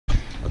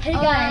Hey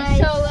guys,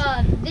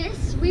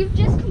 so we've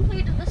just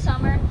completed the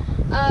summer.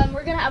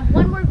 We're gonna have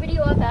one more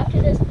video up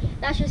after this.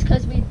 That's just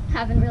because we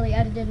haven't really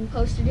edited and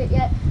posted it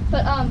yet.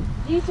 But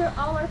these are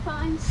all our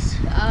finds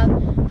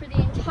for the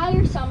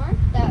entire summer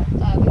that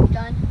we've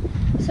done.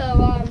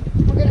 So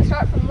we're gonna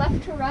start from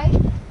left to right.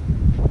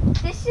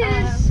 This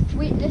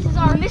is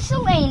our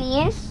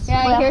miscellaneous.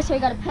 Yeah, well, here, so we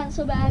got a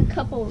pencil bag,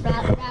 couple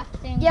raft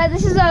things. Yeah,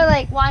 this is our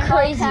like wine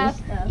crazy cap,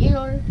 stuff.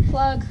 ear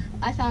plug.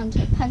 I found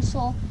a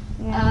pencil.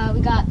 Yeah.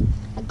 We got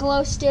a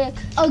glow stick,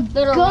 A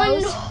little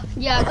gun, rose.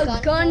 Yeah,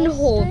 a gun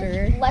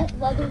holder.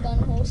 Leather gun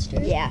holster.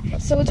 Yeah,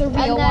 so it's a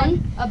real and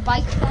then one. a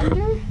bike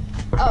fender.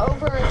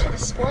 Over to the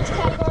sports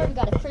category, we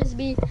got a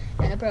frisbee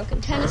and a broken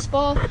tennis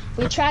ball.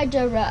 We tried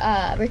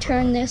to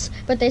return this,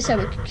 but they said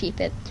we could keep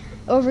it.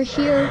 Over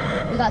here,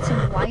 we got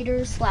some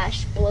lighters /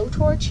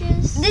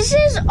 blowtorches. This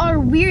is our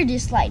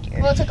weirdest lighter.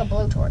 Well, it's like a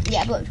blowtorch.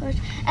 Yeah, blowtorch.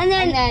 And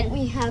then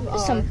we have our-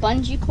 some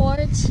bungee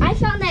cords. I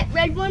found that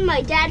red one.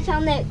 My dad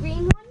found that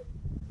green one.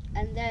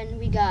 And then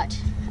we got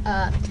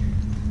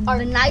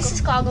the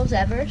nicest goggles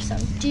ever, some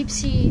deep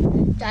sea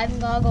diving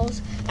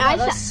goggles. I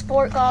Those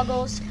sport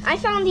goggles. I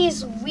found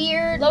these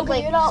weird.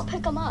 Logan, you don't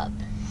pick them up.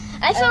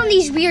 I found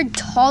these weird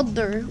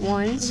toddler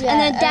ones, Yeah, and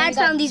then and Dad we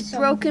got found these some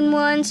broken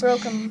ones,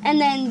 Broken. and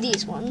then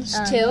these ones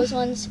too. Those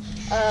ones.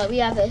 We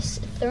have this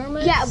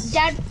thermos. Yeah,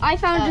 Dad, I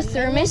found a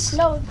thermos.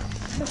 No,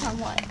 you found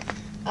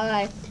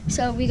what?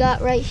 So we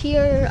got right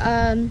here.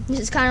 This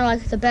is kind of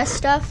like the best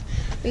stuff.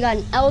 We got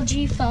an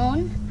LG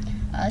phone.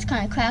 It's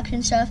kind of cracked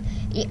and stuff.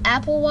 The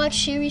Apple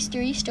Watch Series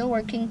 3 still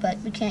working, but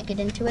we can't get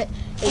into it.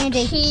 And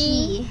a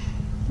key.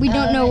 We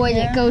don't know right what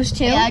there. it goes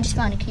to. Yeah, I just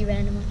found a key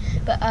randomly.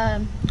 But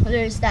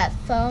there's that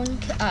phone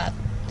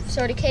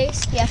sort of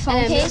case. Yeah, phone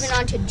and then case. moving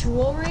on to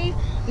jewelry,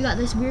 we got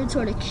this weird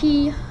sort of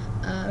key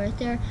right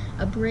there.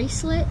 A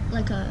bracelet,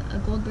 like a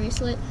gold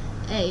bracelet.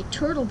 A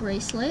turtle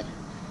bracelet.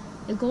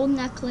 A gold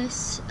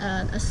necklace.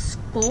 A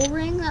skull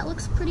ring that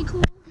looks pretty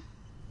cool.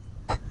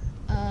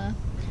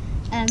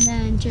 And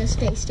then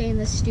just a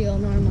stainless steel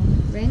normal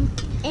ring.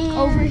 And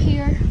Over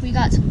here, we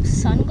got some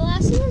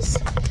sunglasses.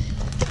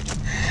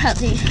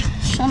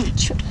 Some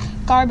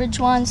garbage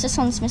ones. This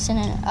one's missing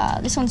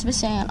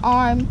an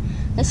arm.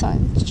 This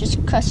one's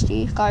just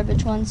crusty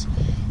garbage ones.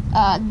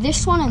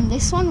 This one and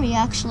this one we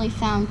actually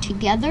found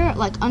together,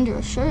 like under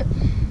a shirt.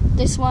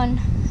 This one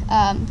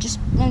just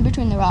in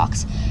between the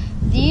rocks.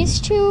 These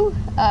two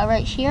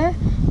right here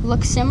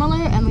look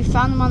similar, and we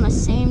found them on the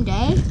same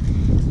day.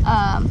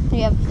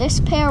 We have this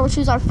pair, which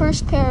was our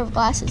first pair of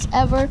glasses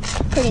ever.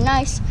 Pretty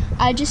nice.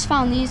 I just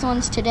found these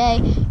ones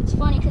today. It's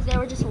funny because they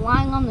were just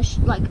lying on the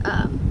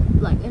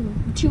like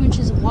in 2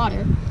 inches of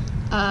water.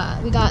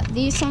 We got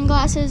these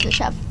sunglasses which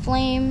have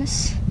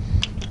flames.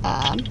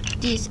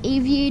 These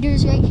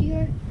aviators right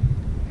here.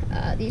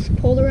 These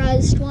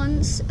polarized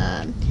ones.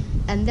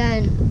 And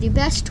then the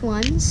best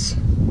ones,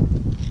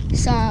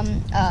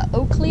 some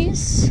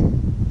Oakleys.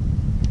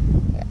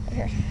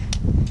 Here.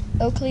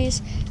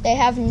 Oakleys. They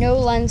have no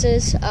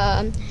lenses.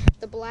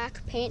 The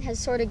black paint has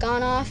sort of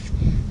gone off,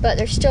 but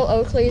they're still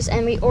Oakleys,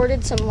 and we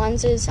ordered some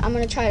lenses. I'm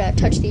going to try to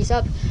touch these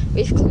up.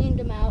 We've cleaned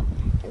them out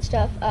and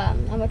stuff.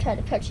 I'm going to try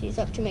to touch these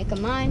up to make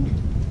them mine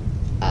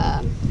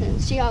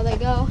and see how they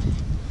go.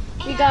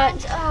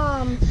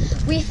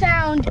 we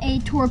found a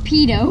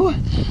torpedo,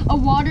 a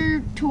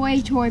water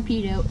toy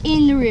torpedo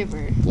in the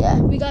river. Yeah,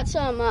 we got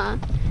some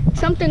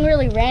something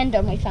really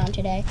random we found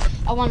today.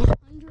 I won a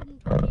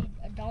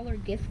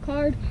 $120 gift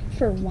card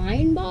for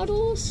wine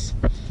bottles.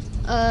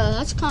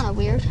 That's kind of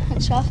weird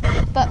and stuff.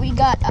 But we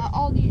got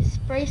all these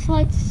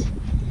bracelets.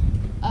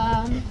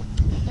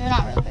 They're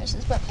not really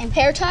bracelets, but in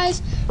pair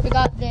ties. We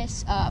got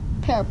this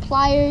pair of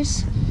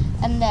pliers,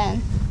 and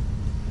then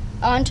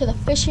onto the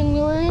fishing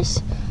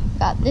lures. We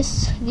got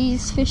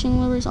these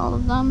fishing lures, all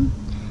of them.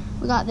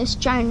 We got this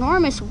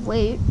ginormous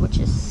weight, which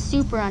is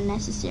super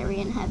unnecessary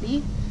and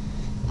heavy.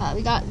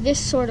 We got this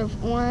sort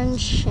of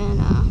orange and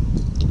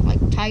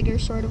like tiger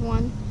sort of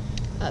one.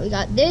 We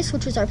got this,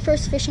 which was our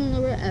first fishing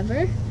lure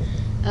ever.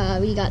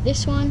 We got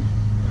this one.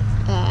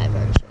 I've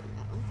already showed you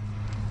that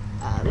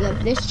one. We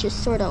have this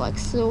just sort of like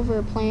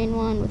silver plain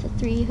one with a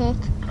 3 hook.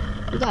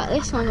 We got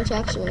this one, which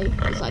actually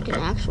is like an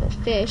actual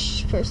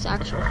fish, first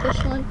actual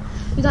fish one.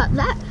 We got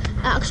that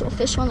actual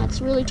fish one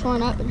that's really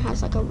torn up and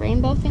has like a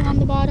rainbow thing on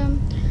the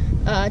bottom.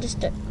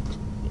 Just a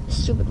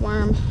stupid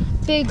worm.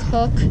 Big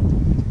hook,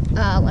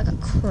 like a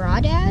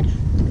crawdad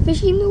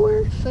fishing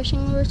lure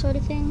sort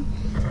of thing.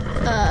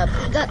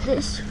 We got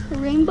this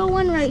rainbow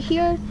one right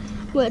here,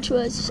 which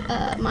was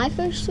my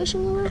first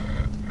fishing lure.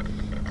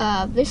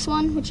 This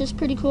one, which is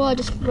pretty cool. I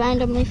just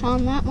randomly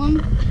found that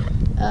one.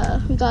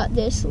 We got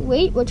this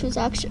weight, which was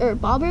actually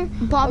bobber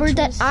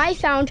That I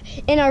found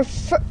in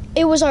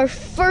it was our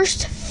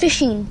first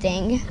fishing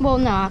thing. Well,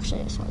 no,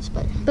 actually this was,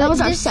 but that was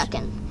our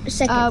second.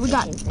 We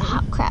got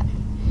crap.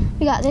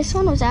 We got this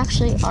one was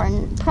actually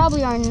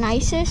probably our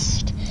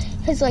nicest.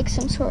 It's like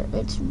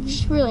it's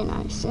just really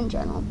nice in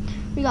general.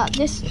 We got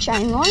this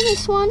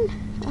ginormous one.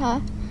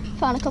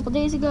 Found a couple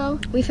days ago.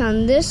 We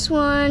found this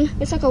one.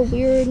 It's like a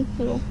weird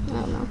little, I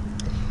don't know.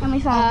 And we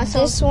found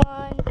this one.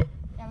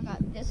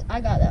 I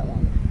got that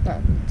one, but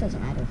it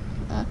doesn't matter.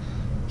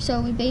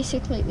 So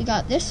we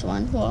got this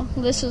one. Well,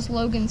 this is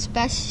Logan's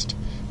best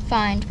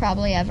find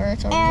probably ever.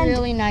 It's a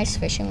really nice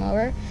fishing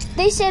lure.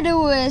 They said it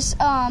was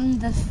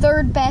the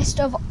third best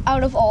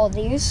out of all of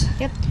these.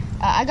 Yep.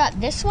 I got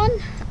this one.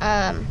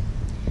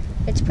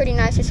 It's pretty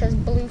nice. It says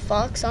Blue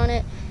Fox on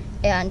it.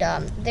 And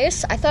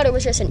this, I thought it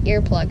was just an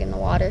earplug in the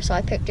water, so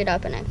I picked it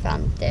up and I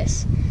found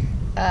this.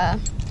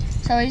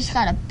 So I just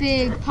got a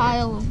big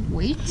pile of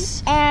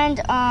weights. And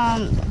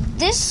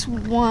this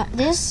one.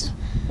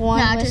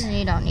 Nah,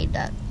 you don't need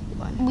that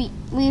one.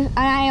 And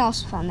I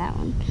also found that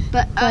one.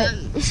 But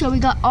so we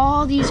got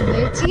all these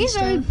weights.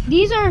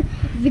 These are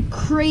the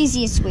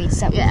craziest weights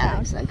that we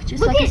found. It's like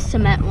just like a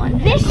cement one.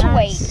 This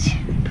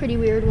weight, pretty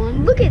weird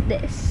one. look at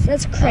this.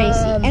 That's crazy.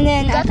 And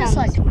then we got this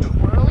like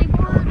twirly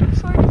board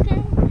sort of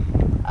thing.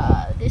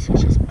 This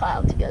was just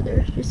piled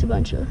together, just a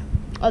bunch of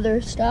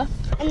other stuff.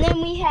 And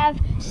then we have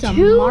Some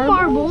two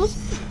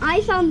marbles.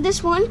 I found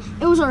this one.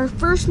 It was our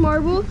first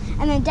marble.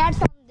 And then Dad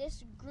found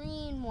this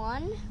green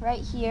one right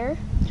here.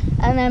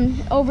 And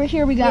then over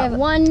here we got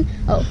one.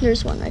 Oh,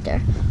 here's one right there.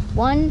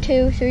 1,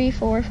 2, 3,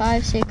 4,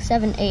 5, 6,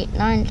 7, 8,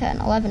 9,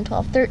 10, 11,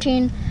 12,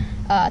 13.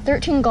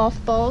 13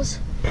 golf balls.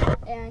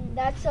 And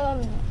that's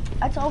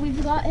all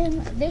we've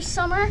gotten this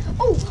summer.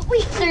 Oh,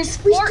 wait.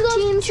 There's we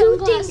 14 still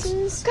have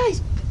sunglasses.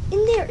 Guys,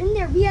 in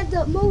there, we had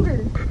the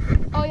motor.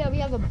 Oh yeah, we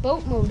have a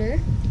boat motor.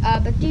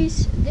 But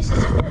this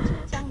is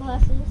 14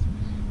 sunglasses.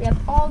 We have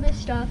all this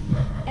stuff.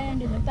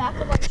 And in the back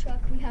of our truck,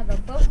 we have a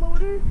boat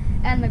motor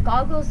and the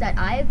goggles that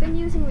I have been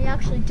using. We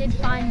actually did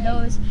find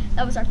those.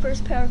 That was our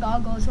first pair of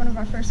goggles, one of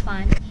our first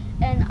finds.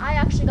 And I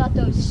actually got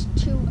those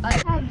two. I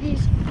have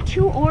these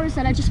 2 oars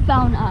that I just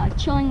found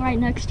chilling right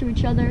next to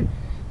each other.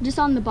 Just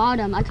on the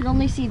bottom. I could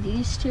only see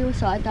these 2,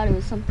 so I thought it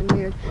was something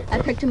weird. I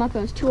picked them up,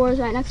 and it was 2 oars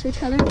right next to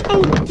each other.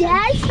 And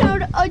Dad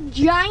found a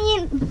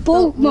giant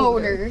boat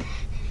motor.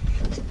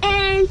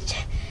 And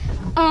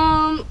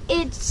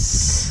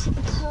it's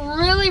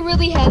really,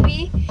 really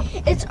heavy.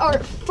 It's our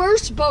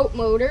first boat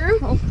motor.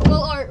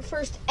 Well, our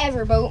first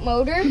ever boat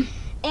motor.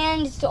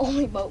 And it's the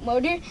only boat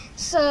motor.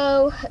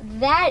 So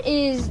that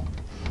is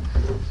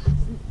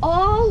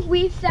all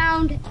we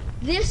found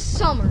this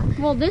summer.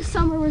 Well, this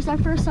summer was our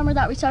first summer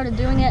that we started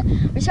doing it.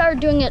 We started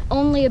doing it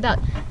only about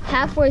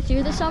halfway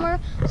through the summer.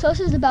 So this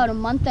is about a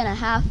month and a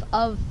half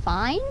of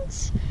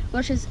finds,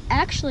 which is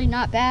actually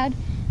not bad.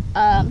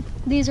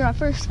 These are our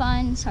first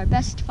finds, our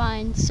best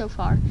finds so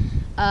far.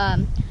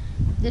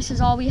 This is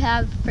all we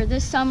have for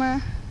this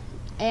summer,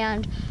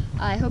 and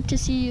I hope to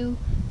see you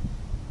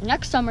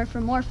next summer for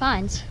more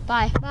finds.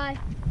 Bye. Bye.